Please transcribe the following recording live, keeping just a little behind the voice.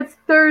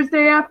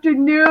Thursday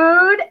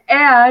afternoon,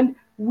 and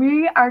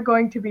we are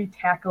going to be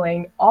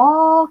tackling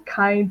all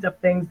kinds of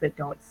things that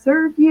don't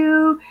serve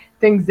you,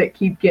 things that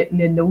keep getting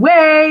in the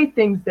way,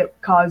 things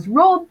that cause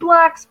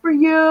roadblocks for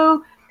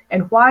you,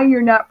 and why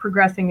you're not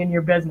progressing in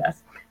your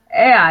business.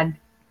 And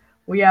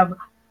we have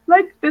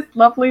like this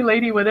lovely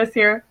lady with us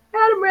here,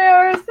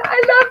 Adamaris.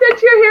 I love that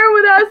you're here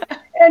with us.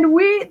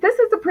 And this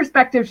is the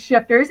Perspective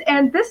Shifters,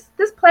 and this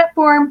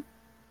platform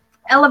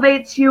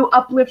elevates you,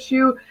 uplifts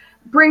you,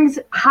 brings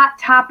hot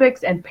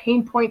topics and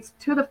pain points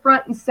to the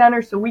front and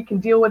center so we can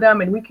deal with them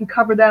and we can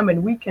cover them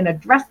and we can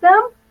address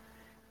them,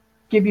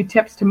 give you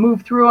tips to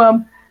move through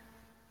them,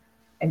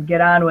 and get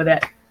on with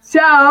it.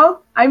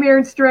 So I'm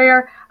Erin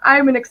Strayer.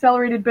 I'm an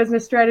accelerated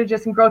business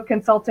strategist and growth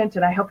consultant,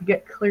 and I help you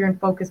get clear and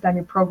focused on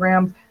your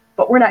programs.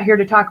 But we're not here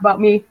to talk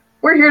about me.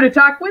 We're here to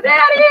talk with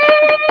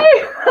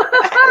Addie.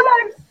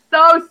 I'm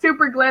so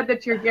super glad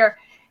that you're here.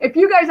 If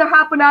you guys are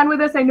hopping on with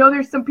us, I know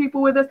there's some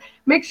people with us.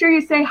 Make sure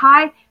you say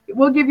hi.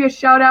 We'll give you a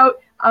shout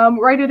out.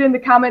 Write it in the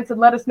comments and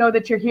let us know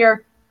that you're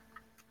here.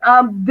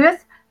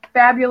 This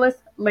fabulous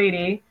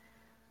lady,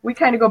 we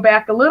kind of go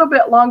back a little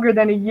bit longer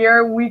than a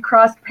year. We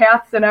crossed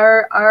paths and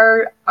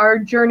our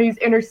journeys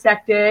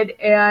intersected,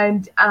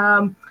 and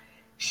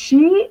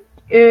she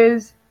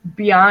is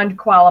beyond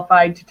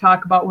qualified to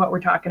talk about what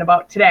we're talking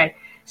about today.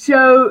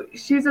 So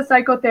she's a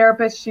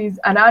psychotherapist. She's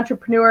an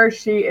entrepreneur.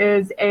 She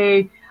is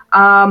a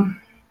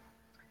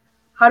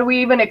how do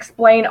we even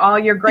explain all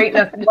your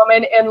greatness,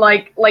 woman? And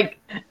like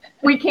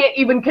we can't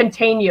even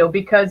contain you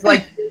because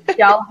like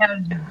y'all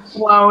has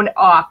blown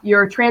off.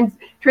 You're a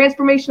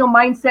transformational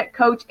mindset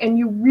coach, and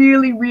you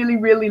really, really,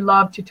 really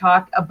love to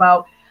talk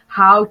about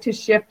how to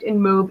shift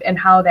and move and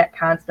how that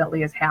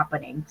constantly is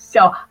happening.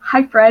 So,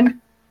 hi,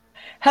 friend.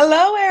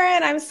 Hello,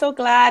 Erin. I'm so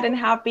glad and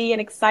happy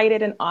and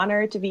excited and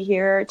honored to be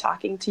here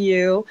talking to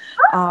you.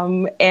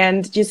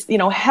 And just,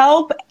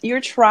 help your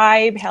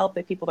tribe, help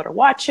the people that are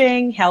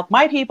watching, help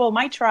my people,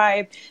 my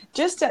tribe,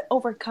 just to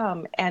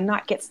overcome and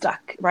not get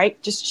stuck,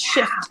 right? Just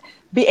shift,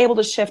 be able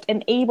to shift,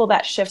 enable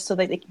that shift so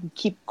that they can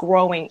keep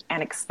growing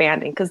and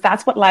expanding. Because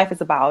that's what life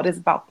is about. It's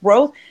about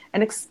growth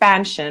and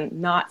expansion,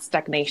 not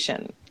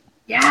stagnation.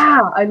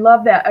 Yeah, I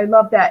love that. I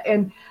love that.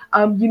 And,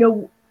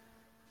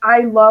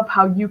 I love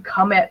how you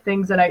come at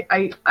things, and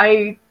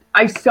I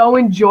so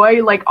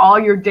enjoy like all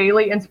your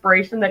daily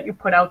inspiration that you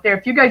put out there.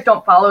 If you guys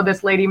don't follow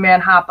this lady, man,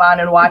 hop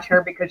on and watch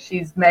her because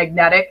she's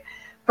magnetic.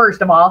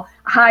 First of all,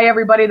 hi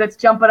everybody that's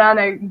jumping on.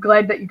 I'm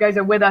glad that you guys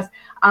are with us.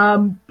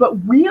 But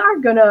we are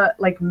gonna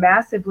like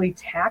massively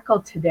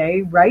tackle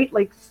today, right?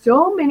 Like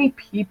so many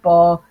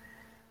people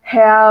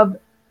have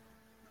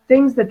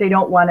things that they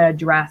don't want to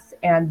address,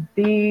 and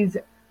these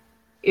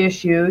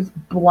issues,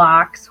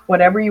 blocks,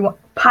 whatever you want,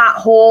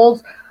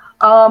 potholes,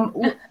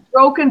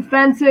 broken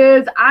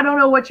fences, I don't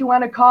know what you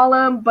want to call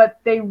them, but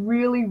they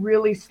really,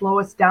 really slow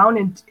us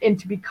down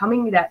into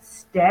becoming that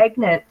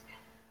stagnant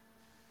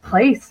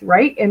place,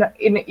 right? In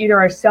either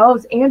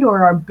ourselves and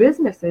or our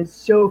businesses.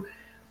 So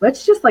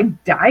let's just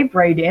like dive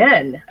right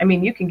in. I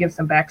mean, you can give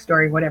some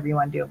backstory, whatever you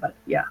want to do, but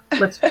yeah,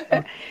 let's.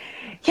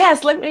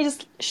 Yes, let me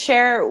just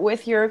share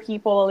with your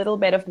people a little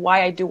bit of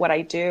why I do what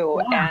I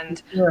do. Yeah,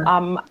 And sure.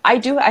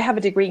 I have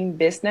a degree in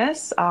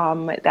business.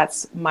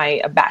 That's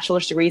my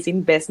bachelor's degree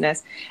in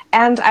business.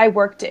 And I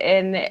worked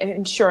in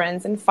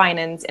insurance and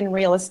finance and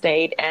real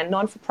estate and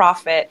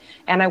non-for-profit.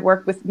 And I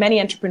worked with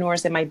many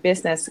entrepreneurs in my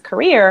business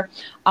career.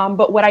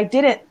 But what I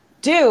didn't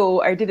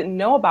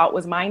know about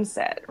was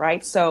mindset,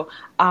 right? So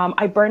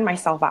I burned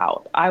myself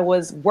out. I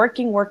was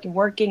working,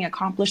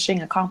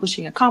 accomplishing,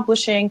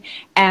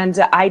 and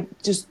I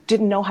just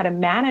didn't know how to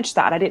manage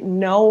that. I didn't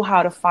know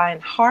how to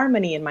find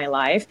harmony in my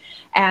life,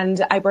 and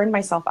I burned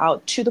myself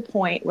out to the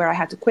point where I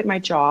had to quit my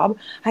job.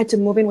 I had to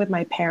move in with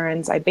my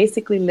parents. I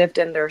basically lived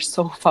in their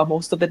sofa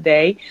most of the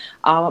day.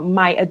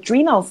 My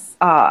adrenals,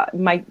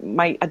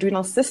 my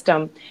adrenal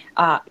system,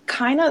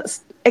 kind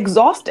of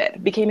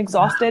became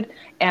exhausted,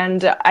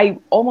 and I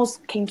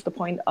almost came to the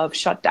point of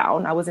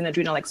shutdown. I was in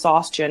adrenal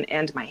exhaustion,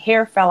 and my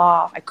hair fell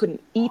off. I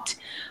couldn't eat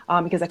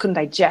because I couldn't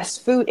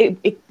digest food.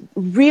 It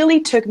really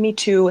took me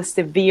to a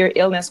severe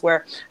illness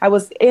where I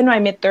was in my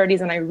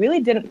mid-30s, and I really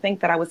didn't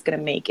think that I was going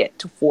to make it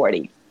to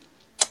 40.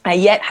 I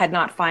yet had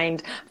not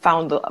found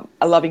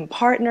a loving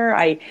partner.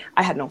 I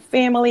had no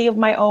family of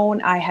my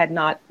own. I had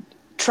not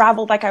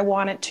traveled like I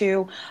wanted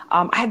to.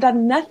 I had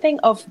done nothing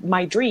of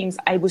my dreams.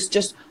 I was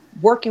just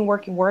working,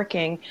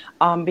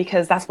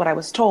 because that's what I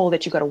was told,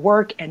 that you got to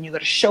work and you got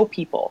to show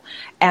people.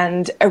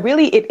 And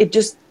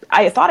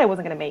I thought I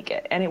wasn't going to make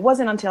it. And it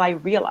wasn't until I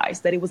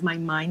realized that it was my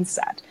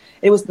mindset.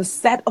 It was the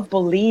set of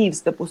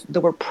beliefs that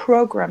were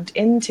programmed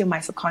into my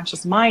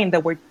subconscious mind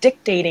that were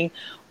dictating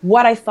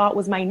what I thought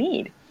was my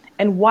need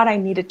and what I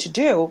needed to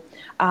do,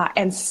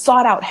 and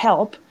sought out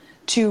help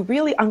to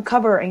really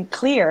uncover and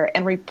clear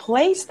and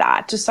replace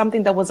that to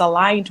something that was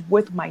aligned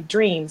with my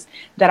dreams,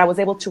 that I was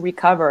able to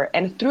recover.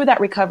 And through that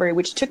recovery,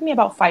 which took me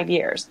about 5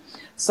 years.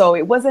 So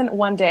it wasn't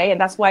one day. And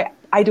that's why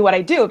I do what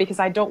I do, because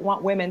I don't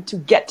want women to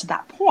get to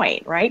that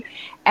point. Right.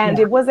 And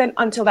it wasn't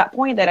until that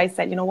point that I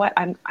said, you know what,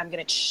 I'm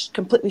going to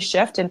completely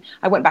shift. And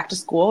I went back to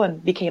school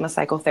and became a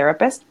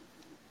psychotherapist.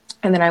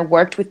 And then I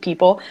worked with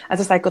people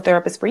as a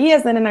psychotherapist for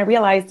years. And then I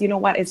realized, you know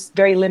what, it's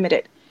very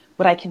limited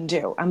what I can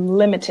do. I'm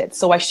limited.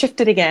 So I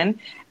shifted again.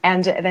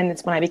 And then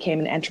it's when I became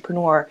an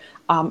entrepreneur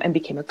and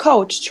became a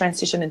coach,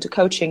 transitioned into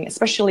coaching,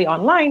 especially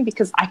online,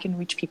 because I can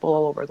reach people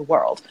all over the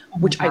world,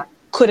 which I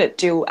couldn't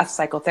do as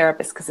a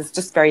psychotherapist because it's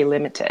just very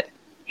limited.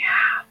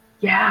 Yeah.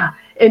 Yeah.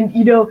 And,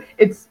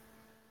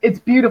 it's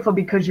beautiful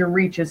because your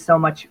reach is so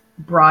much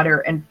broader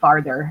and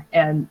farther.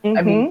 And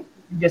I mean,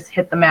 you just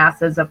hit the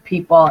masses of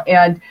people.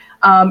 And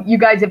you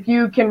guys, if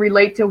you can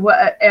relate to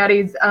what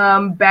Addie's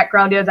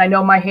background is, I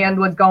know my hand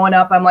was going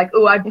up. I'm like,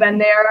 oh, I've been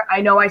there. I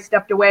know I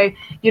stepped away.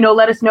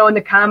 Let us know in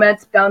the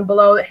comments down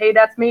below. Hey,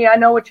 that's me. I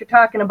know what you're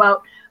talking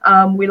about.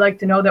 We like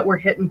to know that we're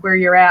hitting where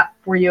you're at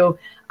for you.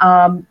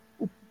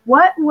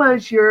 What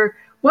was your,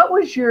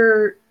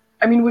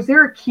 was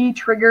there a key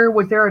trigger?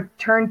 Was there a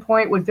turn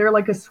point? Was there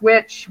like a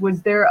switch?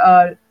 Was there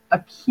a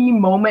key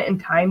moment in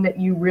time that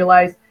you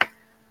realized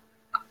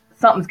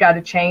something's got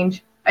to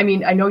change? I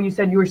mean, I know you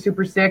said you were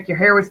super sick, your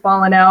hair was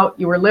falling out,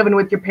 you were living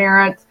with your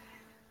parents.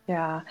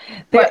 Yeah.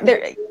 But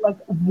like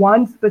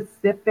one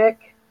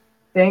specific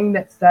thing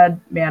that said,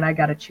 man, I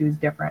got to choose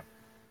different.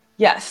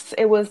 Yes,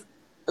 it was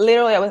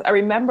literally, I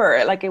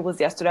remember like it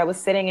was yesterday. I was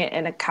sitting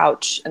in a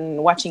couch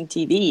and watching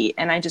TV,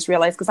 and I just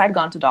realized, because I'd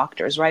gone to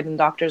doctors, right? And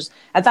doctors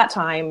at that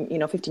time,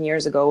 15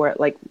 years ago, were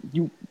like,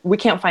 we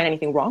can't find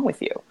anything wrong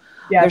with you.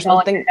 Yeah, there's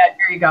nothing.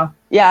 Here you go.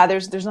 Yeah,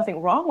 there's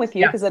nothing wrong with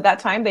you, because at that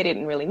time they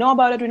didn't really know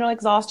about adrenal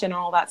exhaustion and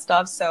all that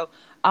stuff. So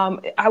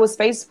I was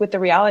faced with the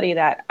reality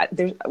that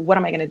what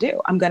am I going to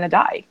do? I'm going to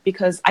die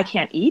because I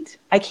can't eat.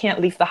 I can't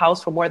leave the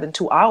house for more than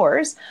 2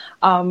 hours.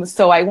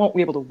 So I won't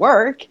be able to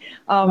work.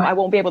 I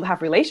won't be able to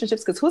have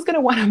relationships, because who's going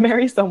to want to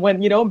marry someone,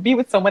 be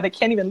with someone that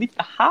can't even leave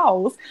the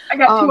house? I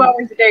got 2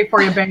 hours a day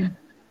for you, babe.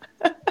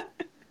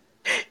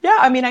 Yeah,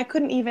 I mean, I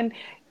couldn't even,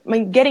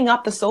 getting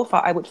up the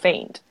sofa, I would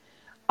faint.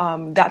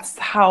 That's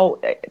how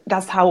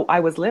I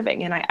was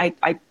living. And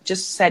I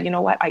just said, you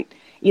know what,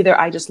 either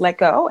I just let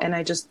go and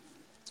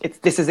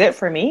this is it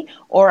for me,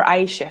 or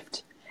I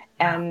shift.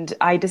 And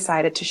I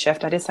decided to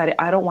shift. I decided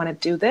I don't want to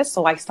do this.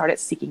 So I started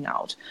seeking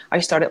out. I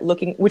started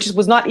looking, which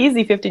was not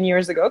easy 15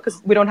 years ago,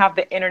 because we don't have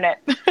the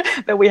internet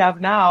that we have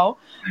now.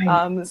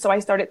 Right. So I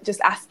started just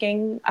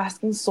asking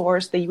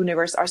Source, the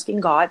universe,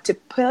 asking God to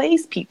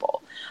place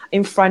people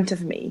in front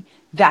of me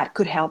that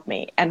could help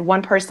me. And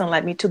one person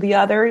led me to the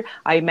other.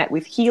 I met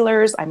with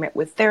healers. I met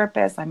with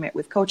therapists. I met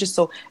with coaches.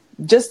 So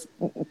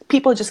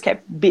people just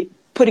kept being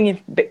put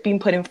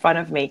in front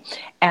of me.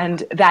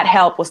 And that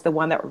help was the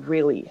one that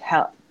really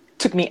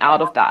took me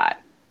out of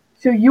that.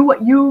 So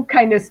you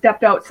kind of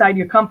stepped outside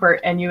your comfort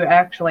and you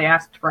actually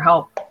asked for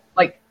help.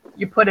 Like,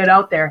 you put it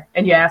out there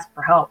and you asked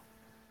for help.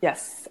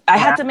 Yes. I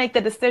had to make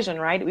the decision,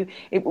 right?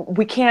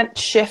 We can't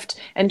shift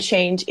and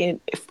change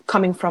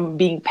coming from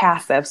being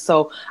passive.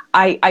 So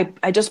I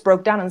just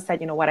broke down and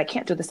said, you know what, I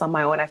can't do this on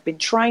my own. I've been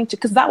trying to,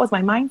 because that was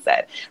my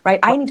mindset, right?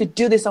 I need to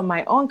do this on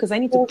my own because I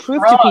need to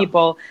prove to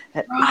people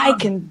that I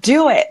can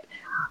do it.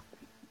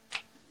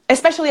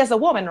 Especially as a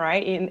woman,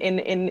 right?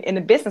 In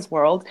the business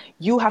world,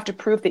 you have to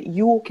prove that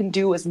you can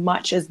do as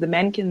much as the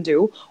men can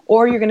do,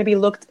 or you're going to be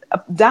looked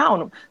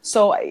down.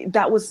 So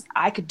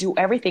I could do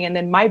everything. And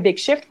then my big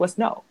shift was,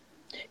 no,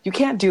 you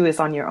can't do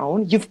this on your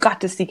own. You've got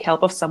to seek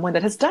help of someone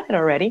that has done it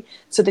already,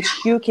 so that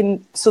you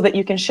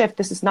can shift.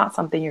 This is not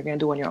something you're going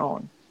to do on your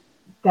own.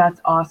 That's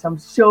awesome.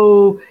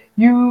 So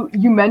you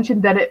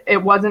mentioned that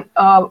it wasn't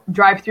a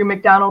drive-through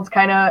McDonald's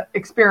kind of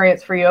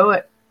experience for you.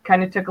 It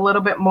kind of took a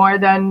little bit more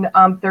than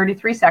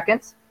 33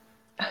 seconds.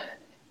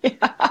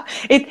 Yeah,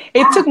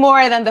 it took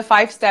more than the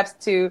 5 steps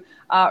to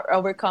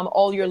overcome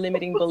all your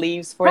limiting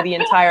beliefs for the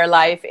entire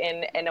life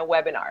in a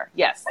webinar.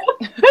 Yes.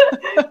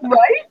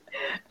 Right?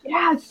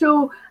 Yeah.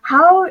 So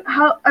how,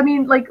 I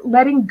mean, like,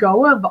 letting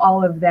go of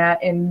all of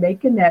that and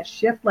making that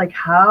shift,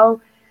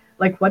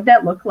 what'd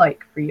that look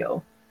like for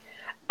you?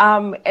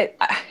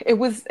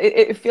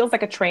 It feels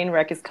like a train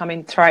wreck is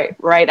coming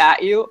right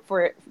at you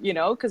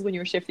because when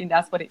you're shifting,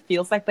 that's what it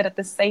feels like. But at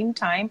the same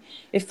time,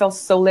 it felt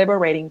so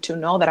liberating to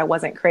know that I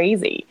wasn't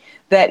crazy,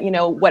 that,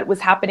 what was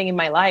happening in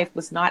my life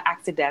was not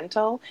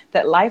accidental,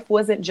 that life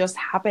wasn't just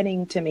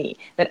happening to me,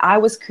 that I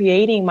was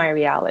creating my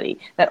reality,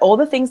 that all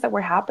the things that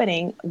were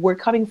happening were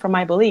coming from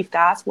my belief.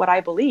 That's what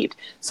I believed.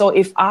 So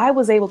if I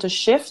was able to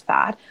shift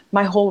that,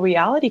 my whole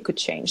reality could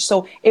change.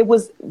 So it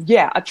was,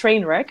 a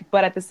train wreck,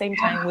 but at the same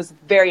time was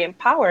very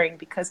empowering,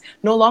 because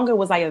no longer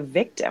was I a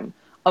victim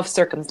of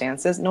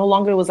circumstances. No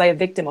longer was I a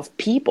victim of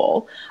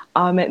people.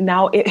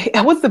 Now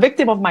I was the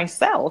victim of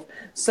myself.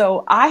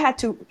 So I had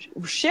to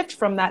shift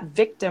from that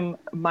victim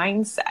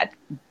mindset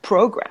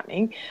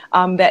programming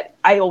that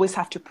I always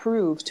have to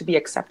prove to be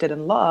accepted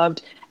and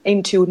loved,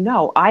 into,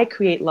 no, I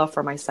create love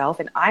for myself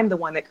and I'm the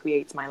one that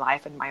creates my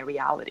life and my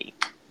reality.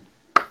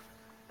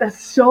 That's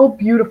so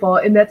beautiful.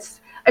 And it's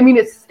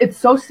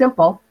so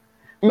simple,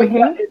 but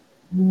yet it's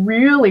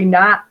really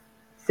not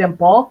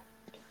simple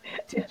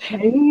to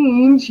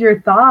change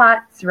your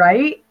thoughts,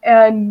 right?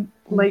 And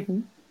like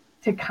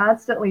to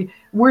constantly,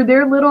 were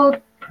there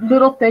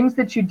little things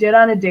that you did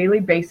on a daily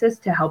basis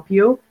to help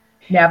you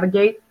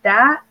navigate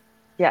that?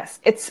 Yes,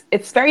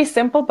 it's very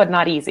simple, but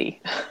not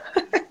easy.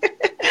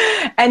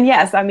 And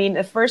yes, I mean,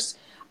 the first,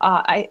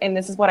 and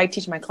this is what I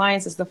teach my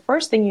clients, is the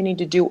first thing you need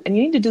to do, and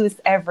you need to do this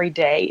every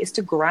day, is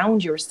to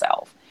ground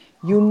yourself.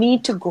 You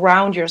need to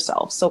ground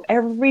yourself. So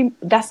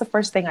that's the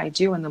first thing I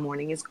do in the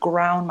morning, is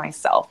ground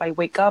myself. I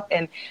wake up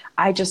and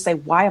I just say,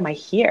 why am I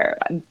here?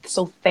 I'm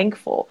so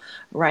thankful,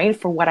 right?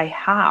 For what I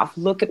have.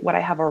 Look at what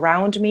I have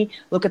around me.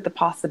 Look at the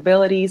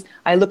possibilities.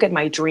 I look at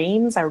my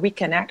dreams. I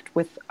reconnect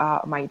with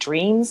my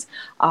dreams,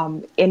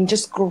 and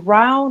just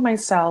ground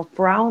myself,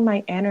 ground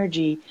my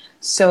energy.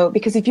 So,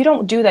 because if you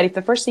don't do that, if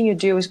the first thing you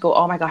do is go,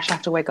 oh my gosh, I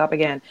have to wake up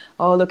again.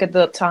 Oh, look at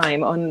the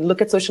time. Oh,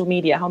 look at social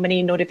media. How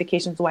many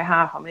notifications do I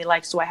have? How many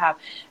likes do I have?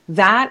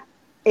 That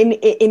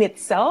in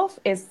itself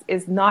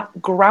is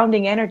not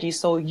grounding energy.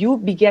 So you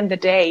begin the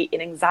day in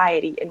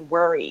anxiety and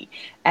worry,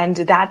 and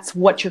that's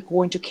what you're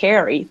going to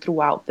carry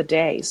throughout the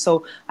day.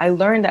 So I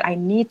learned that I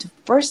need to,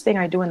 first thing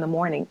I do in the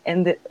morning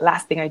and the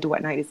last thing I do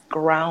at night is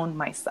ground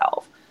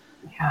myself.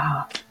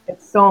 Yeah,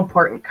 it's so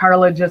important.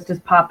 Carla just is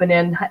popping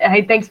in.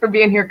 Hey, thanks for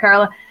being here,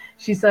 Carla.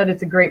 She said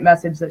it's a great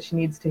message that she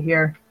needs to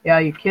hear. Yeah,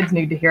 your kids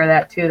need to hear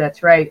that too.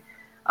 That's right.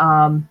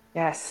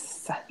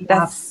 Yes,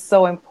 that's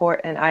so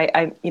important.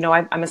 I'm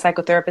a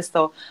psychotherapist,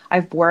 so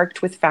I've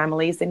worked with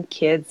families and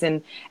kids,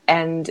 and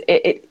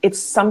it's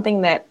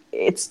something that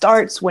it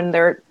starts when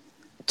they're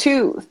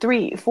 2,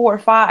 3, 4,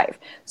 5.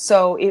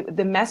 So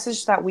the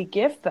message that we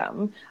give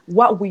them,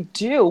 what we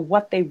do,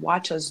 what they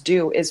watch us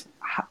do, is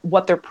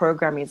what their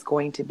programming is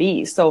going to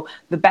be. So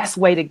the best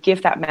way to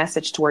give that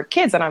message to our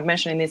kids, and I'm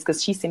mentioning this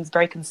because she seems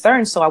very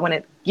concerned, so I want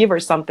to give her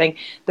something.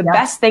 The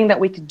best thing that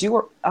we could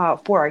do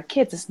for our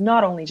kids is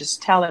not only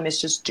just tell them,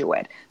 it's just do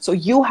it. So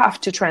you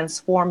have to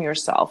transform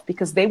yourself,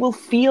 because they will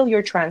feel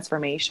your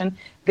transformation.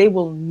 They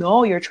will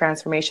know your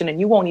transformation, and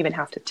you won't even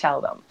have to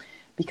tell them,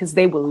 because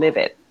they will live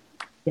it.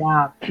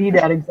 Yeah, be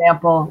that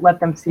example. Let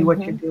them see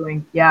what you're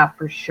doing. Yeah,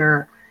 for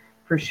sure.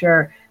 For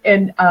sure.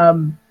 And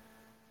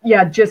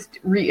just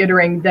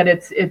reiterating that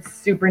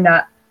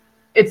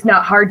it's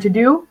not hard to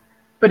do,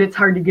 but it's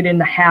hard to get in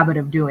the habit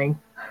of doing.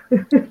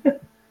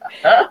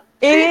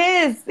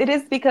 It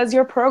is because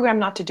you're programmed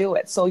not to do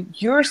it. So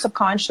your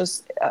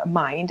subconscious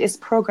mind is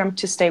programmed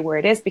to stay where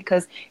it is,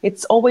 because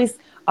it's always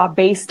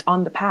based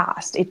on the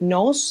past. It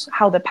knows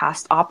how the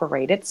past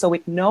operated, so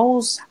it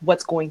knows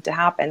what's going to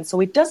happen. So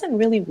it doesn't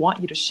really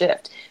want you to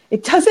shift.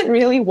 It doesn't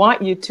really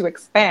want you to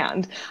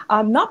expand.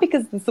 Not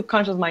because the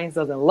subconscious mind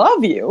doesn't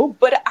love you,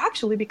 but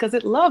actually because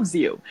it loves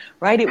you,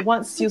 right? It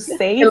wants you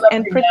safe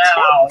and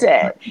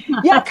protected.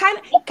 Yeah, kind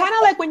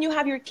of like when you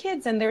have your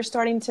kids and they're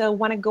starting to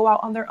want to go out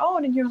on their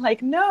own, and you're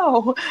like,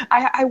 no,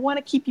 I want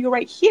to keep you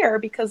right here,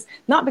 because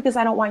not because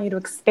I don't want you to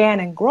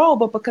expand and grow,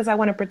 but because I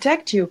want to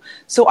protect you.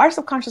 So our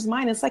subconscious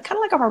mind is like kind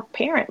of like our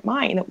parent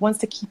mind. It wants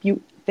to keep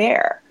you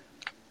there.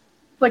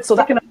 Like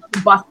picking up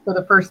the bus for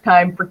the first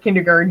time for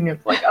kindergarten.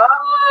 It's like,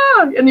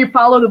 and you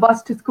follow the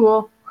bus to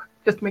school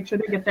just to make sure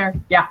they get there.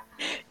 Yeah.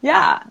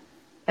 Yeah.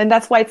 And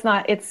that's why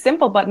it's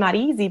simple, but not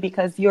easy,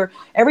 because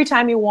every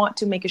time you want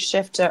to make a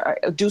shift or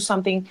do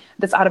something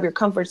that's out of your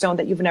comfort zone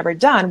that you've never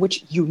done,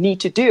 which you need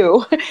to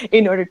do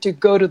in order to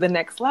go to the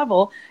next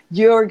level,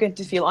 you're going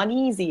to feel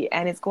uneasy,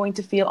 and it's going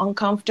to feel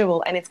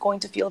uncomfortable, and it's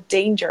going to feel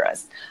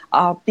dangerous,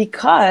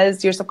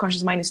 because your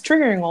subconscious mind is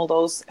triggering all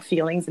those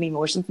feelings and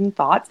emotions and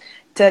thoughts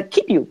to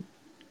keep you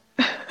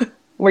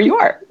where you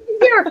are.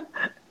 Here.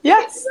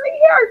 Yes. Right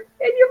here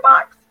in your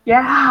box.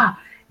 Yeah.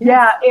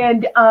 Yes.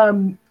 Yeah.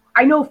 And,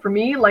 I know for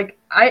me, like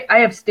I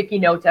have sticky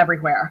notes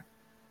everywhere,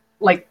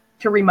 like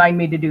to remind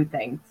me to do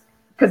things,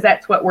 because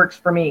that's what works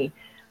for me.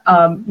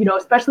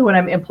 Especially when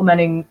I'm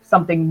implementing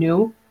something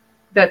new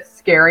that's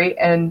scary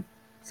to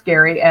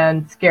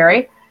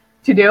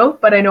do,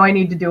 but I know I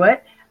need to do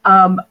it.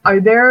 Are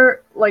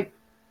there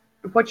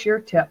what's your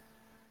tip?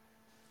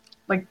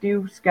 Like, do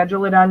you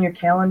schedule it on your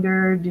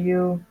calendar? Do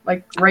you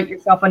write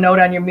yourself a note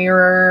on your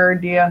mirror?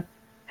 Do you?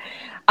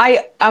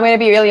 I'm going to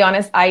be really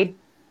honest. I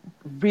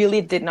really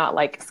did not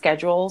like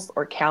schedules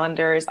or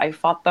calendars. I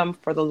fought them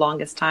for the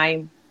longest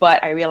time,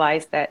 but I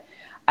realized that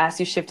as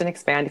you shift and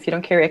expand, if you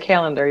don't carry a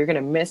calendar, you're going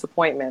to miss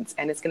appointments,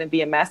 and it's going to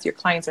be a mess. Your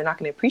clients are not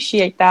going to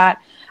appreciate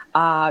that.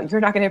 You're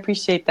not going to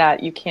appreciate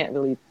that. You can't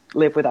really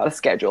live without a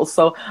schedule.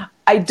 So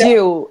I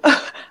do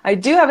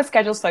have a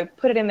schedule. So I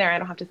put it in there. I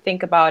don't have to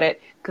think about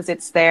it because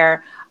it's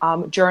there.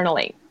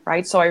 Journaling.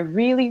 Right. So I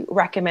really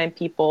recommend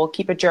people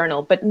keep a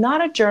journal, but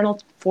not a journal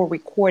for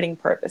recording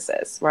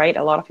purposes. Right.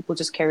 A lot of people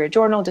just carry a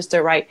journal just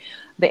to write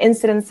the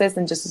incidences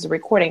and just as a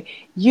recording.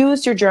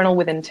 Use your journal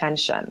with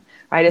intention.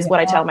 Right. Is what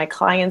I tell my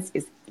clients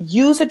is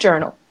use a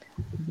journal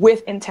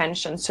with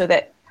intention, so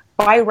that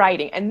by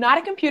writing, and not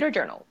a computer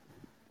journal,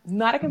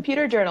 Not a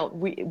computer journal.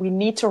 We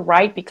need to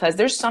write because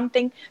there's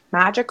something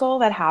magical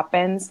that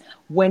happens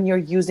when you're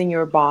using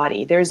your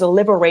body. There's a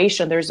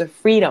liberation, there's a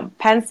freedom.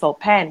 Pencil,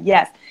 pen,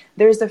 yes.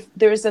 There's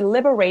a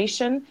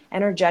liberation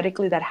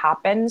energetically that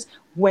happens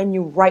when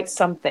you write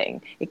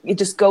something. It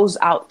just goes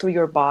out through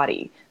your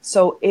body.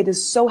 So it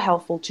is so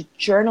helpful to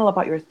journal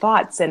about your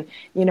thoughts. And,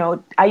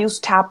 I use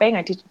tapping.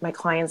 I teach my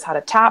clients how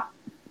to tap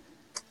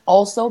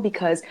also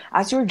because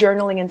as you're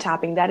journaling and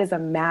tapping, that is a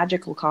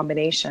magical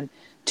combination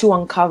to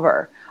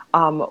uncover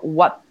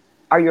what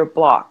are your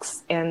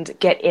blocks and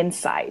get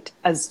insight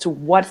as to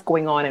what's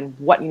going on and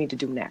what you need to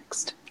do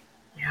next.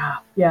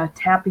 Yeah,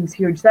 tapping's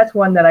huge. That's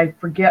one that I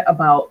forget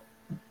about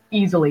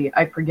easily.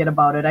 I forget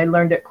about it. I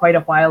learned it quite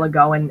a while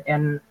ago,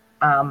 and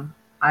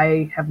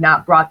I have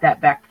not brought that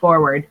back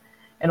forward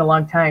in a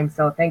long time.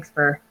 So thanks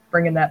for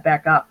bringing that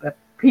back up.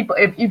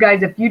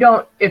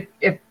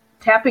 If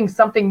tapping's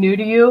something new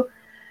to you,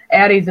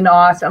 Addie's an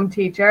awesome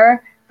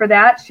teacher for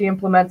that. She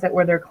implements it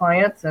with her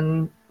clients,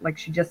 and like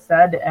she just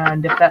said,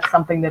 and if that's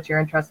something that you're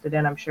interested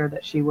in, I'm sure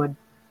that she would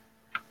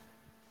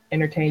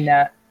entertain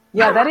that.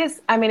 Yeah, that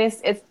is,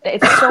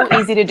 it's so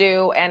easy to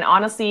do. And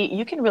honestly,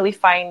 you can really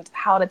find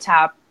how to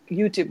tap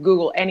YouTube,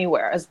 Google,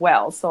 anywhere as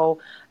well. So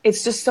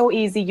it's just so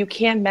easy. You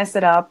can't mess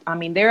it up.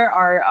 There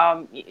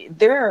are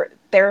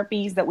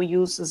therapies that we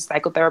use as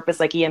psychotherapists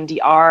like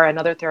EMDR and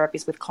other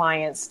therapies with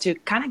clients to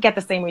kind of get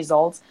the same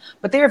results,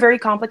 but they're very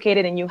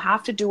complicated and you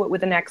have to do it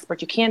with an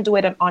expert. You can't do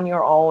it on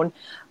your own.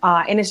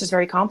 And it's just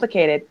very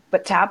complicated,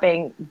 but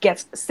tapping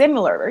gets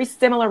very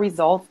similar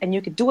results and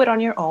you could do it on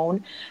your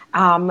own.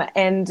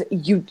 And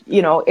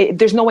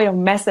there's no way to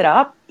mess it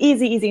up.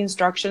 Easy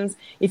instructions.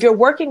 If you're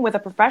working with a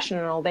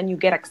professional, then you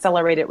get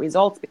accelerated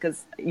results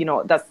because,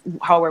 that's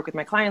how I work with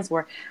my clients,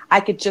 where I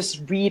could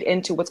just read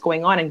into what's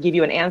going on and give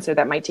you an answer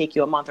that might take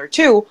you a month or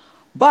two,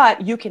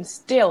 but you can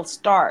still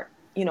start,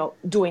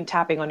 doing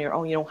tapping on your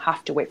own. You don't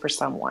have to wait for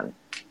someone.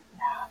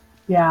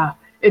 Yeah,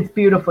 it's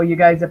beautiful, you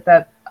guys. If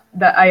that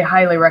I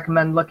highly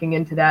recommend looking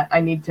into that. I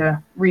need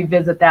to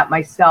revisit that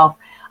myself.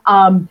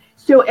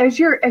 So as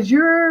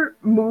you're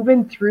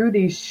moving through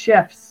these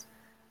shifts,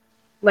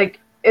 like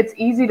it's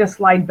easy to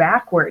slide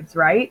backwards,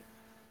 right?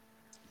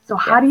 So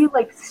how do you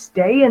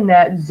stay in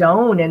that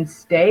zone and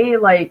stay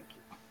on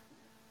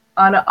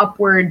an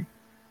upward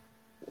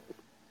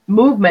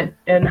movement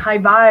and high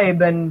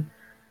vibe? And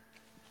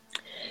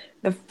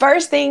the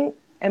first thing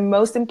and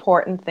most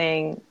important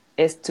thing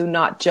is to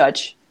not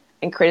judge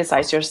and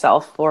criticize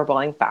yourself for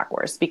falling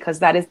backwards, because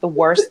that is the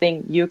worst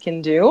thing you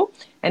can do.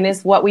 And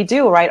it's what we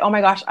do, right? Oh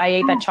my gosh, I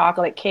ate that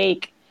chocolate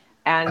cake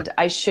and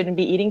I shouldn't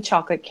be eating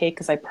chocolate cake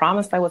because I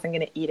promised I wasn't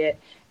going to eat it.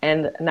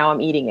 And now I'm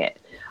eating it.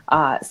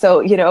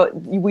 So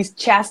we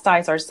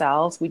chastise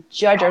ourselves, we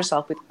judge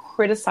ourselves, we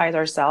criticize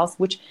ourselves,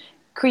 which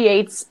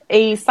creates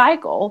a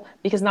cycle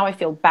because now I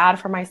feel bad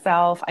for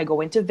myself. I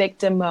go into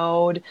victim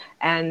mode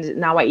and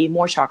now I eat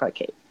more chocolate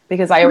cake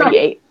because I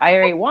already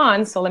ate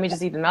one. So let me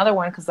just eat another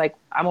one because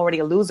I'm already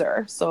a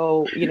loser.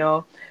 So,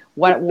 it's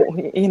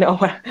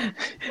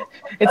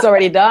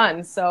already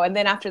done. So, and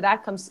then after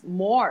that comes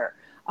more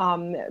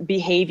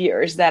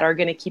behaviors that are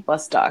going to keep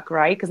us stuck,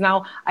 right? Because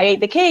now I ate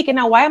the cake and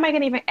now why am I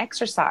going to even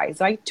exercise?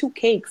 I ate 2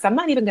 cakes. I'm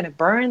not even going to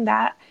burn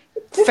that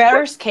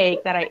first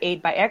cake that I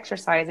ate by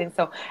exercising.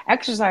 So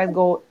exercise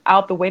go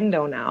out the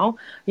window now.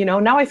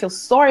 Now I feel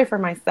sorry for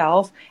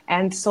myself.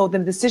 And so the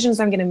decisions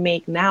I'm going to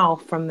make now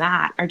from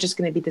that are just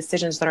going to be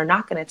decisions that are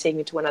not going to take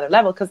me to another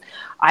level because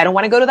I don't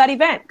want to go to that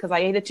event because I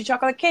ate a 2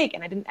 chocolate cake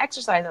and I didn't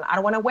exercise and I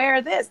don't want to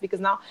wear this because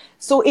now.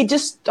 So it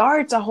just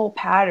starts a whole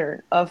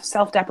pattern of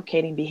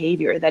self-deprecating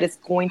behavior that is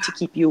going to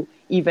keep you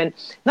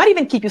not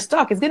even keep you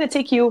stuck. It's going to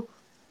take you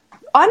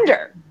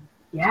under.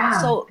 Yeah.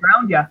 So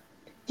drown you.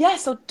 Yeah.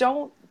 So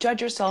don't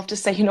judge yourself.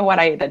 Just say, you know what?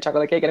 I ate that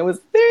chocolate cake and it was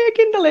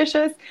freaking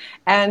delicious.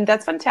 And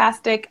that's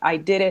fantastic. I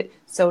did it.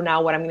 So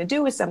now what I'm going to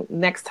do is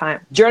next time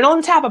journal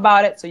and tap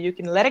about it so you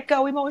can let it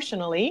go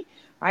emotionally,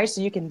 right?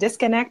 So you can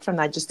disconnect from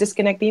that, just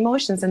disconnect the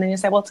emotions. And then you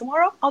say, well,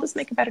 tomorrow I'll just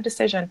make a better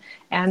decision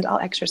and I'll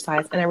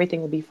exercise and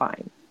everything will be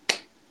fine.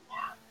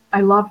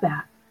 I love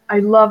that. I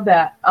love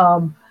that.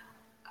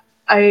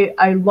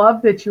 I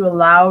love that you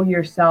allow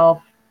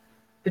yourself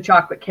the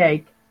chocolate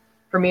cake.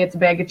 For me, it's a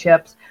bag of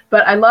chips,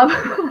 but I love,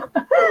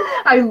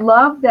 I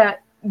love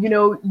that,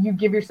 you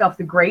give yourself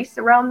the grace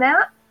around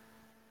that.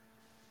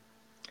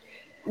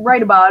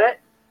 Write about it.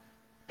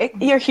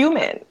 You're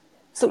human.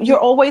 So you're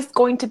always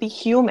going to be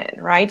human,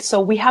 right?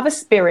 So we have a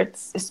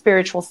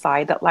spiritual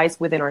side that lies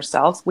within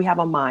ourselves. We have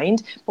a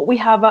mind, but we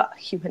have a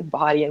human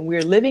body and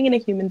we're living in a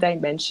human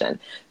dimension.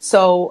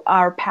 So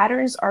our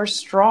patterns are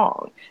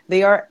strong.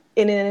 They are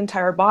in an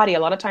entire body.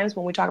 A lot of times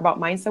when we talk about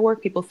mindset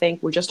work, people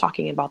think we're just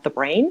talking about the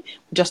brain,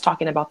 we're just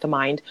talking about the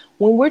mind.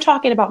 When we're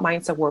talking about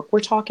mindset work, we're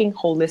talking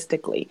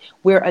holistically.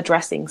 We're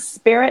addressing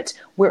spirit,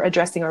 we're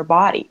addressing our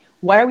body.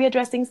 Why are we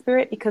addressing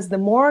spirit? Because the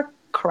more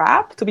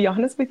crap, to be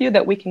honest with you,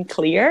 that we can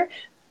clear,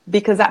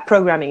 because that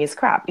programming is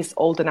crap, it's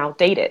old and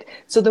outdated.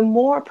 So the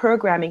more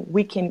programming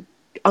we can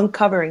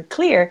uncover and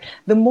clear,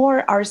 the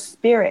more our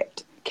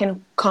spirit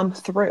can come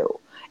through.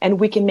 and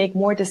we can make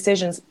more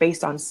decisions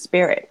based on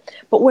spirit.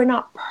 But we're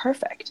not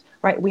perfect,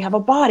 right? We have a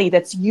body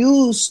that's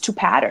used to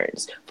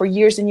patterns for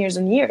years and years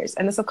and years.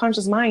 And the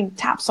subconscious mind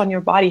taps on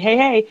your body. Hey,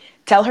 hey,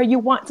 tell her you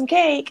want some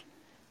cake.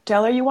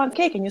 Tell her you want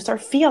cake, and you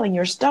start feeling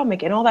your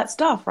stomach and all that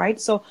stuff,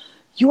 right? So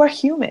you are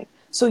human.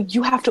 So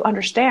you have to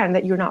understand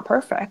that you're not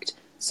perfect.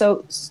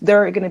 So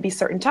there are going to be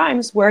certain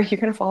times where you're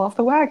going to fall off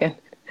the wagon,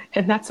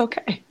 and that's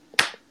okay.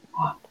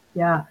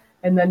 Yeah.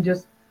 And then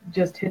just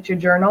hit your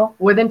journal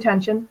with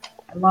intention.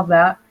 I love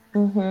that.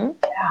 Mm-hmm.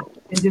 Yeah.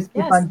 And just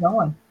keep on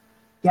going.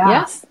 Yeah.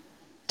 Yes.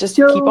 Just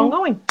keep on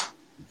going.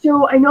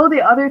 So I know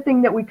the other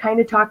thing that we kind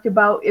of talked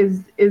about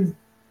is,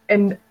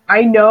 and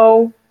I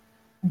know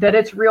that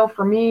it's real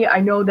for me. I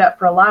know that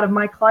for a lot of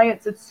my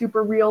clients, it's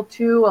super real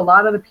too. A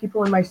lot of the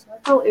people in my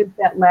circle is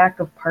that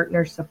lack of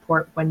partner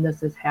support when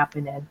this is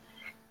happening.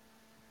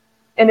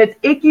 And it's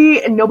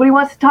icky and nobody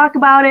wants to talk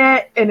about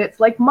it. And it's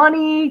like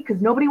money because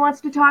nobody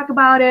wants to talk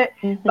about it.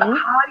 Mm-hmm. But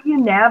how do you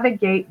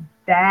navigate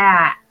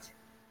that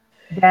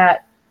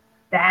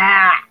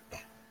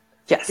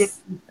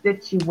yes.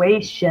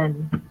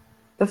 situation?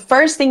 The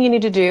first thing you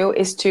need to do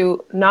is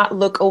to not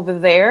look over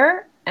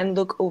there and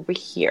look over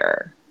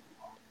here.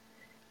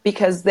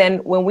 Because then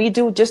when we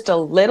do just a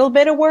little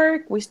bit of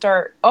work, we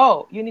start,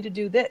 oh, you need to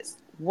do this.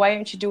 Why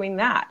aren't you doing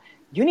that?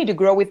 You need to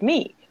grow with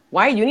me.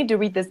 Why? You need to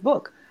read this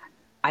book.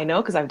 I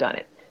know, because I've done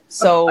it.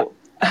 So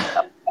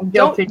I'm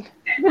guilty.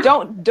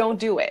 Don't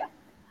do it.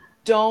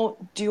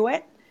 Don't do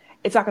it.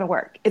 It's not going to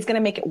work. It's going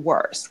to make it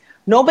worse.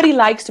 Nobody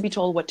likes to be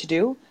told what to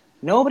do.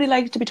 Nobody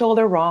likes to be told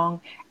they're wrong.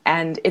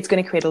 And it's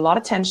going to create a lot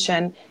of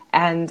tension.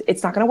 And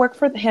it's not going to work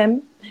for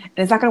him. And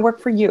it's not going to work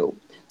for you.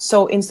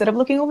 So instead of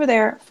looking over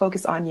there,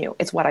 focus on you.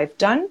 It's what I've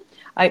done.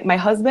 My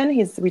husband,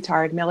 he's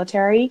retired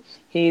military.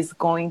 He's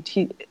going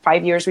to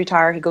 5 years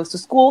retired. He goes to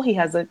school. He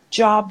has a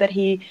job that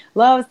he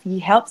loves. He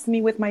helps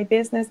me with my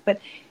business, but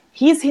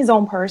he's his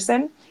own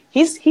person.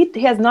 He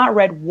has not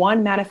read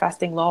one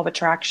manifesting law of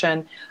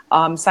attraction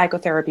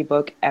psychotherapy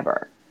book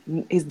ever.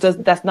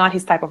 That's not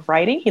his type of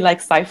writing. He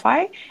likes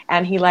sci-fi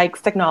and he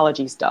likes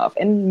technology stuff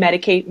and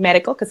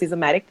medical, because he's a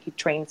medic. He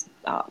trains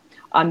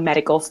on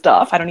medical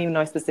stuff. I don't even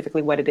know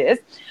specifically what it is.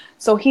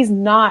 So he's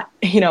not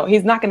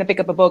going to pick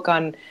up a book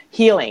on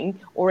healing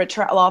or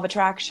law of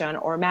attraction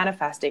or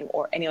manifesting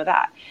or any of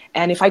that.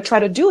 And if I try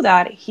to do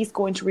that, he's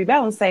going to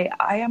rebel and say,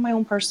 I am my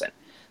own person.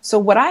 So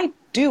what I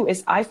do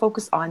is I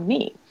focus on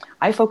me.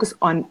 I focus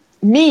on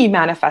me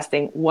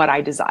manifesting what I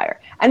desire.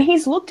 And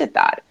he's looked at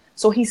that.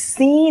 So he's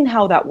seen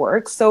how that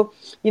works. So,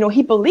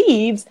 he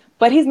believes,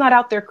 but he's not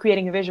out there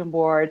creating a vision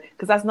board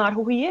because that's not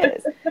who he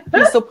is.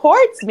 He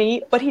supports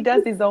me, but he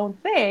does his own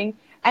thing.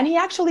 And he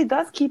actually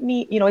does keep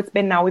me, we've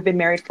been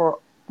married for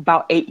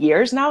about 8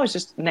 years now. It's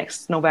just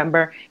next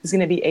November is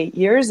going to be 8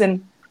 years.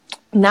 And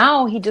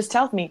now he just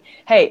tells me,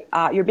 hey,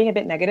 you're being a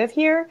bit negative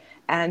here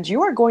and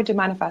you are going to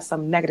manifest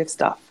some negative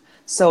stuff.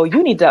 So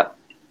you need to.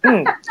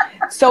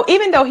 So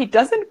even though he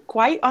doesn't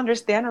quite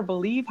understand or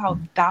believe how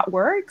that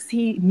works,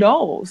 he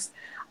knows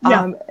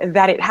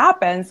that it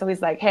happens. So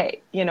he's like,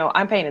 hey,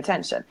 I'm paying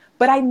attention.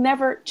 But I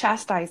never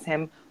chastise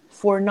him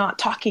for not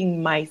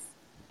talking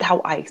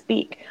how I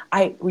speak.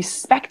 I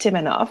respect him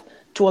enough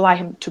to allow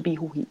him to be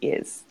who he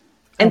is.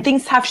 And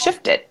things have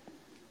shifted.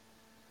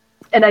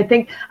 And I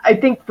think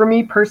for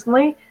me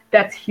personally,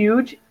 that's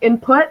huge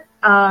input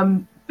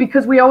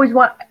because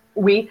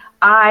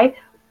I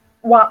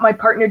want my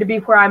partner to be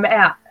where I'm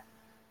at.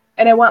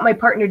 And I want my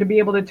partner to be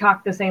able to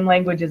talk the same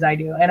language as I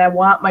do. And I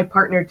want my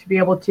partner to be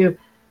able to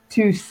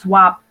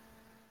swap,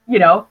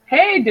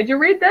 hey, did you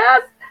read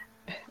this?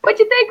 What'd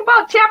you think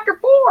about chapter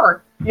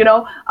 4?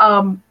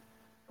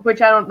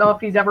 Which I don't know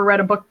if he's ever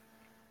read a book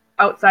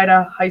outside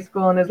of high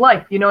school in his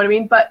life. You know what I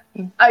mean? But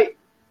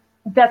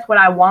that's what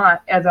I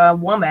want as a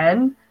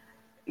woman,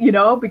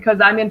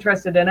 because I'm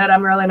interested in it.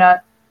 I'm really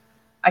not,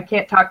 I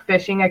can't talk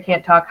fishing. I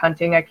can't talk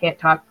hunting. I can't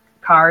talk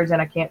cars,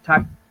 and I can't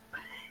talk,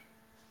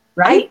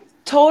 right? I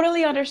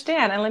totally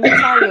understand. And let me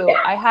tell you,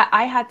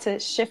 I had to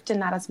shift in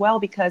that as well,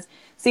 because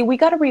see, we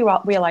got to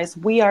realize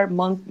we are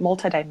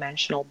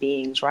multidimensional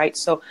beings, right?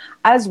 So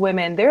as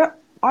women,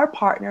 our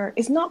partner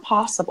is not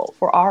possible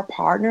for our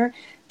partner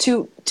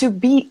to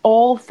be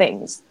all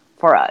things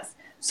for us.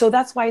 So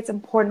that's why it's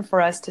important for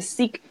us to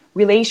seek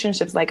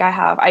relationships like I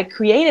have. I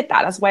created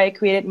that. That's why I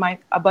created my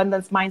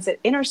abundance mindset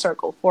inner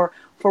circle for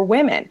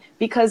women,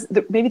 because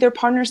maybe their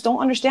partners don't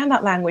understand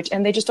that language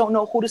and they just don't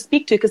know who to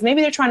speak to, because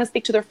maybe they're trying to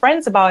speak to their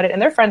friends about it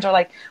and their friends are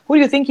like, who do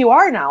you think you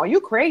are now? Are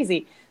you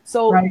crazy?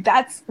 So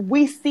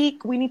we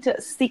need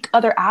to seek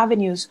other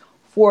avenues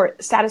for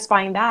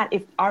satisfying that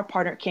if our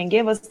partner can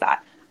give us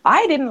that.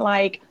 I didn't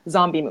like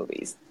zombie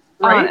movies.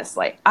 Right.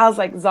 Honestly, I was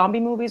like,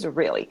 zombie movies,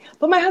 really?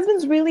 But my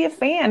husband's really a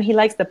fan. He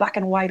likes the black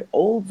and white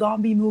old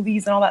zombie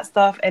movies and all that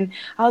stuff. And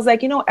I was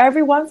like,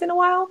 every once in a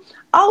while,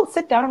 I'll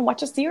sit down and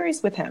watch a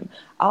series with him.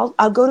 I'll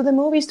go to the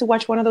movies to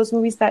watch one of those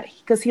movies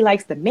because he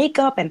likes the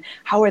makeup and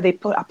how are they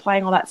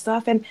applying all that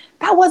stuff. And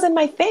that wasn't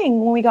my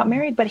thing when we got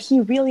married, but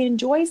he really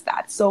enjoys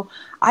that. So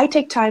I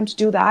take time to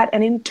do that.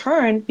 And in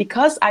turn,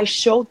 because I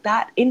showed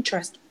that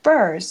interest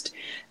first,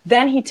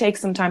 Then he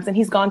takes some time and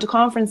he's gone to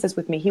conferences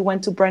with me. He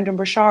went to Brendan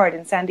Burchard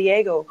in San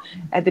Diego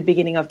at the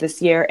beginning of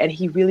this year, and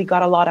he really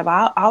got a lot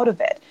out of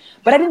it.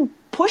 But I didn't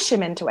push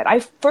him into it.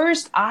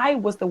 I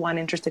was the one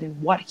interested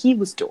in what he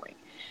was doing.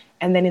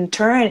 And then in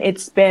turn,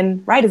 it's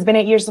been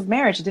 8 years of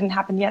marriage. It didn't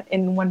happen yet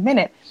in 1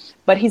 minute,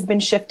 but he's been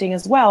shifting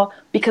as well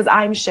because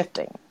I'm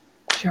shifting.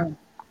 Sure.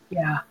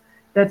 Yeah,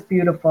 that's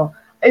beautiful.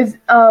 Is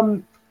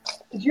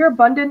your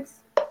abundance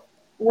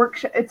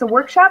workshop? It's a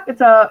workshop.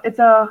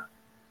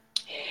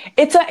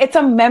 It's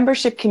a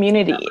membership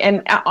community.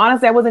 And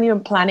honestly, I wasn't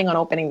even planning on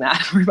opening that.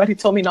 Everybody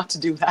told me not to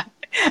do that.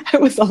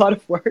 It was a lot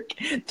of work.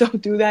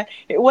 Don't do that.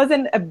 It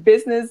wasn't a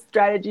business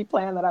strategy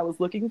plan that I was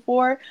looking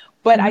for,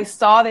 but I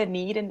saw the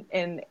need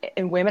in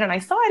women, and I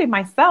saw it in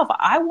myself.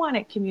 I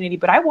wanted community,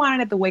 but I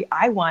wanted it the way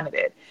I wanted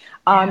it.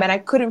 And I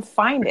couldn't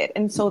find it.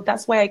 And so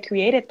that's why I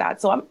created that.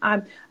 So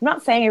I'm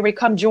not saying everybody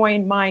come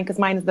join mine because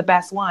mine is the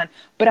best one,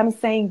 but I'm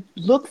saying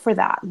look for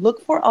that.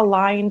 Look for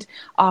aligned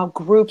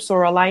groups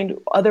or aligned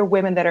other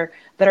women that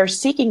are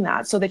seeking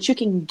that, so that you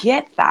can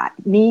get that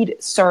need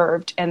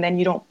served, and then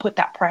you don't put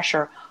that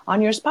pressure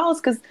on your spouse.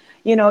 Because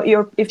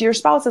if your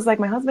spouse is like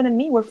my husband and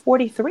me, we're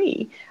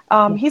 43.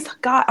 He's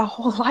got a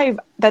whole life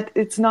that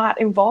it's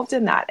not involved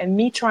in that, and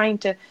me trying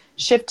to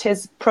shift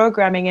his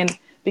programming, and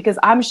because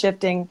I'm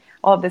shifting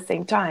all at the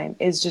same time,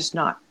 is just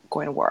not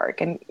going to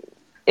work, and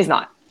is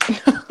not.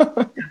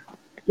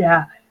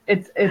 Yeah,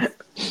 it's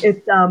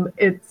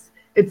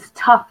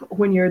tough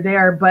when you're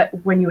there, but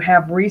when you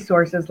have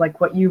resources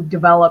like what you've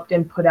developed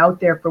and put out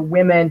there for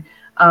women,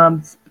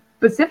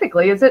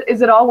 specifically, is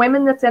it all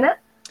women that's in it?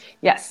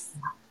 Yes,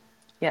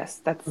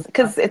 that's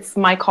because it's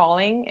my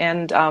calling,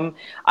 and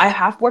I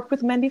have worked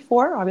with men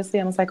before. Obviously,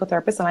 I'm a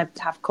psychotherapist, and I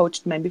have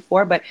coached men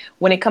before. But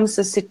when it comes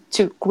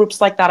to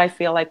groups like that, I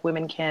feel like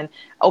women can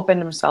open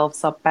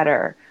themselves up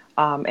better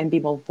and be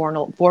more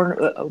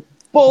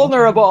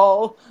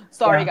vulnerable.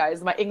 Sorry,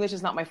 guys, my English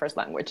is not my first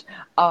language.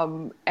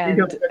 And you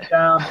do a good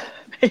job.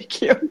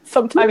 Thank you.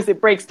 Sometimes it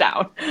breaks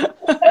down.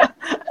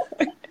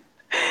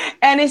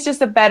 And it's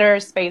just a better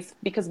space,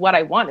 because what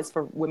I want is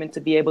for women to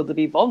be able to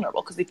be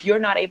vulnerable. Because if you're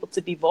not able to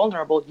be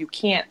vulnerable,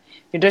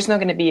 there's not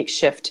going to be a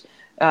shift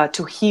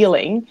to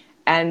healing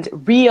and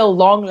real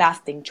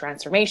long-lasting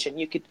transformation.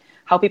 You could,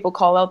 how people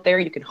call out there,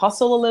 you can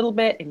hustle a little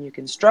bit and you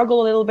can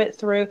struggle a little bit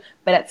through.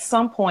 But at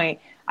some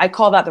point, I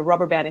call that the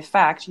rubber band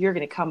effect. You're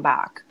going to come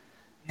back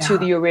to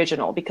the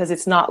original, because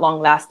it's not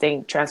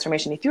long-lasting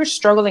transformation. If you're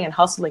struggling and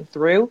hustling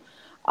through,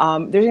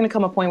 there's going to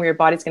come a point where your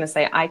body's going to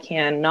say, I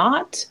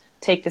cannot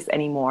take this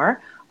anymore.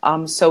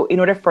 So in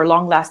order for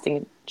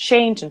long-lasting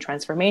change and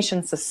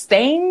transformation,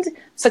 sustained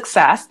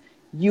success,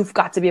 you've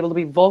got to be able to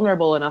be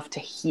vulnerable enough to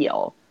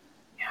heal.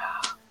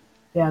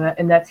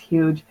 And that's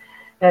huge.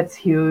 That's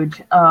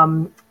huge.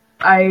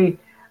 I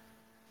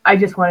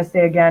just want to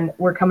say again,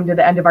 we're coming to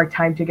the end of our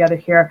time together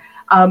here.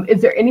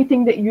 Is there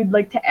anything that you'd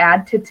like to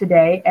add to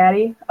today,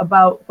 Addie,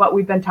 about what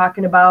we've been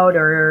talking about?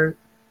 Or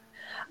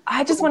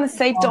I just want to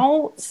say,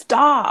 don't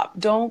stop.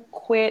 Don't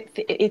quit.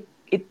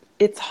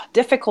 It's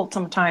difficult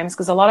sometimes,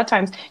 because a lot of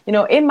times,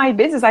 in my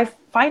business, I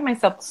find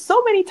myself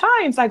so many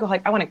times I go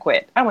like, I want to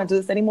quit. I don't want to do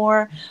this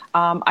anymore.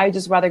 I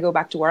just rather go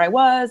back to where I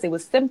was. It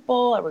was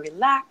simple. I was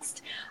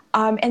relaxed.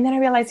 And then I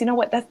realized, you know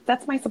what,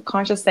 that's my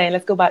subconscious saying,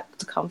 let's go back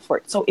to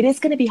comfort. So it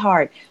is going to be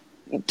hard.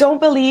 Don't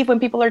believe when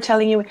people are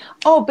telling you,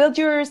 oh, build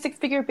your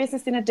 6-figure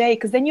business in a day,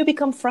 because then you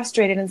become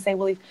frustrated and say,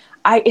 well,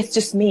 it's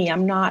just me.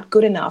 I'm not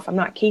good enough. I'm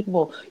not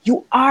capable.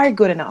 You are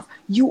good enough.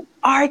 You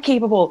are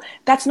capable.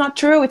 That's not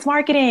true. It's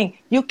marketing.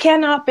 You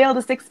cannot build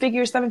a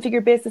 6-figure, 7-figure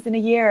business in a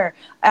year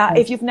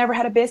if you've never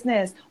had a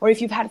business, or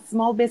if you've had a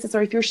small business,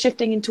 or if you're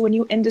shifting into a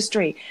new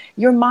industry.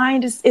 Your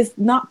mind is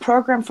not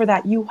programmed for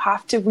that. You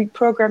have to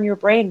reprogram your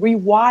brain,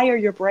 rewire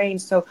your brain.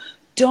 So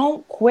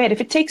don't quit. If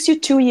it takes you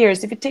 2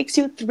 years, if it takes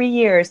you 3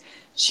 years,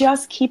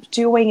 just keep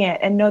doing it,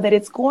 and know that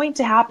it's going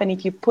to happen.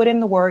 If you put in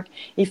the work,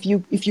 if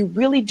you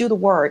really do the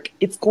work,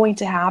 it's going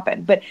to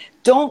happen. But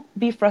don't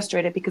be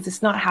frustrated because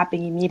it's not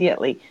happening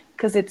immediately,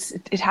 because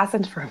it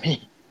hasn't for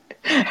me.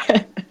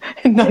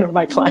 None of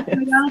my clients.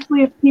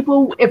 Honestly,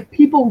 if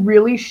people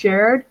really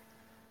shared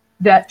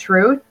that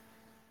truth,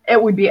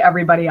 it would be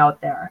everybody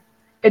out there.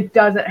 It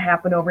doesn't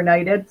happen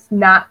overnight. It's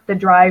not the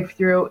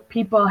drive-through.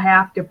 People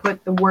have to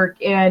put the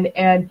work in,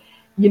 and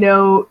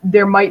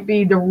there might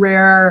be the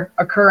rare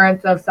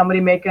occurrence of somebody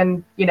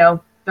making,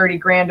 30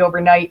 grand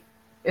overnight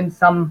in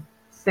some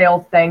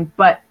sales thing,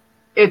 but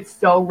it's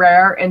so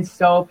rare and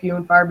so few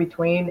and far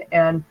between.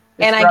 And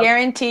I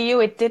guarantee you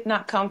it did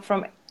not come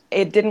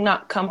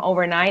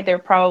overnight.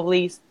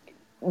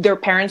 Their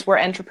parents were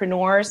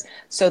entrepreneurs,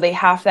 so they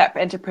have that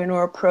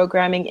entrepreneur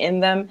programming in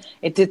them.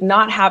 It did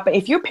not happen.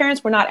 If your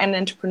parents were not an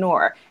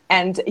entrepreneur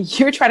and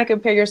you're trying to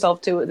compare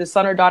yourself to the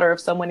son or daughter of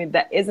someone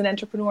that is an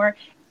entrepreneur,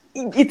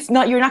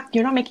 you're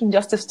not making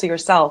justice to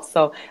yourself.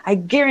 So I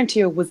guarantee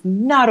you it was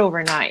not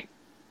overnight.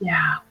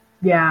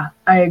 Yeah,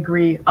 I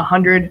agree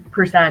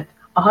 100%.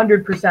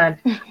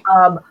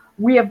 100%.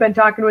 We have been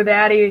talking with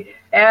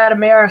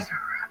Adamaris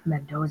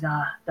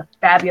Mendoza, the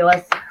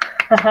fabulous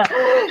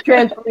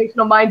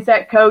transformational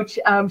mindset coach.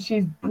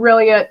 She's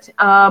brilliant.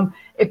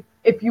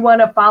 If you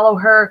want to follow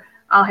her,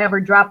 I'll have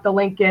her drop the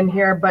link in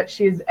here, but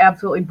she's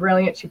absolutely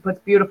brilliant. She puts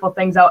beautiful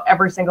things out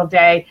every single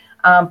day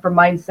for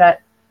mindset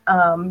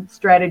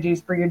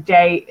strategies for your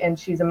day, and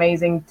she's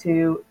amazing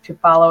to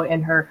follow.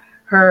 And her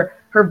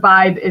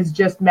vibe is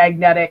just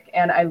magnetic,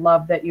 and I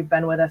love that you've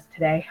been with us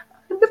today.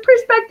 The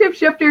perspective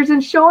shifters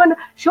and showing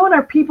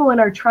our people and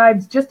our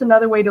tribes just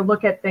another way to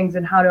look at things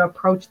and how to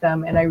approach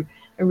them. And I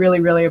really,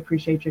 really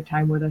appreciate your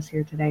time with us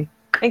here today.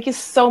 Thank you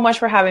so much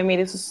for having me.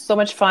 This was so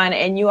much fun,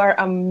 and you are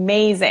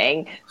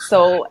amazing.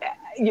 So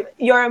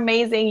you're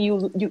amazing.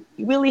 You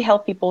really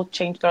help people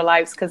change their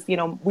lives because,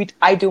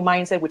 I do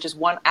mindset, which is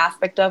one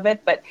aspect of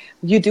it, but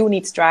you do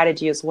need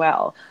strategy as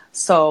well.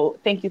 So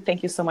thank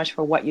you so much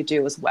for what you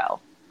do as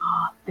well.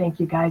 Oh, thank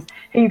you, guys.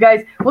 Hey, you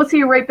guys, we'll see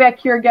you right back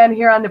here again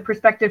here on the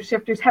Perspective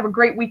Shifters. Have a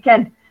great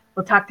weekend.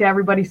 We'll talk to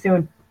everybody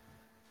soon.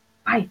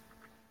 Bye.